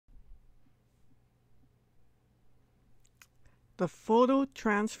the photo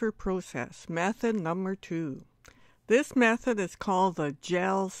transfer process, method number 2. This method is called the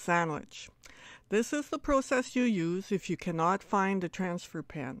gel sandwich. This is the process you use if you cannot find a transfer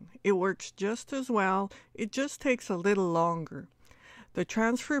pen. It works just as well, it just takes a little longer. The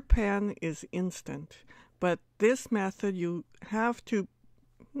transfer pen is instant, but this method you have to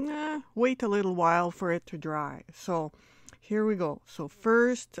wait a little while for it to dry. So here we go. So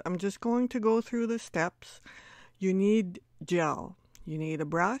first, I'm just going to go through the steps. You need gel, you need a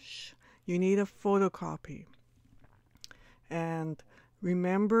brush, you need a photocopy. And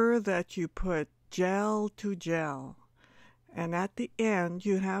remember that you put gel to gel. And at the end,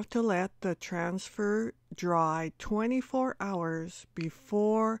 you have to let the transfer dry 24 hours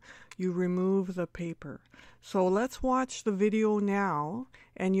before you remove the paper. So let's watch the video now,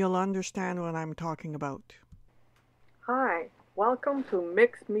 and you'll understand what I'm talking about. Hi, welcome to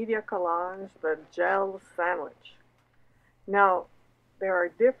Mixed Media Collage, the gel sandwich. Now, there are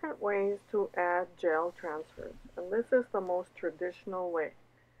different ways to add gel transfers, and this is the most traditional way.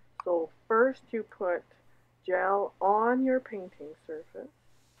 So first you put gel on your painting surface,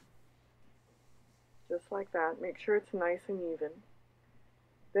 just like that. Make sure it's nice and even.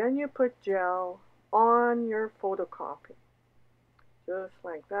 Then you put gel on your photocopy, just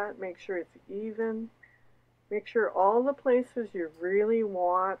like that. Make sure it's even. Make sure all the places you really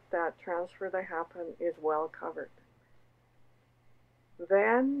want that transfer to happen is well covered.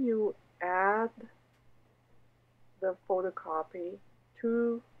 Then you add the photocopy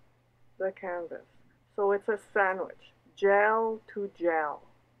to the canvas. So it's a sandwich, gel to gel.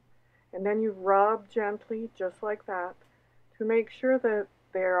 And then you rub gently, just like that, to make sure that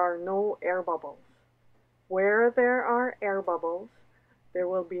there are no air bubbles. Where there are air bubbles, there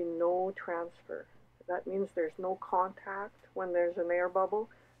will be no transfer. That means there's no contact when there's an air bubble,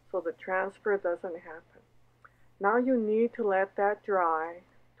 so the transfer doesn't happen. Now you need to let that dry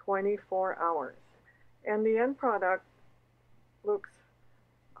 24 hours. And the end product looks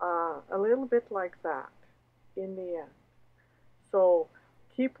a little bit like that in the end. So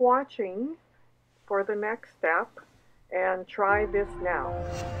keep watching for the next step and try this now.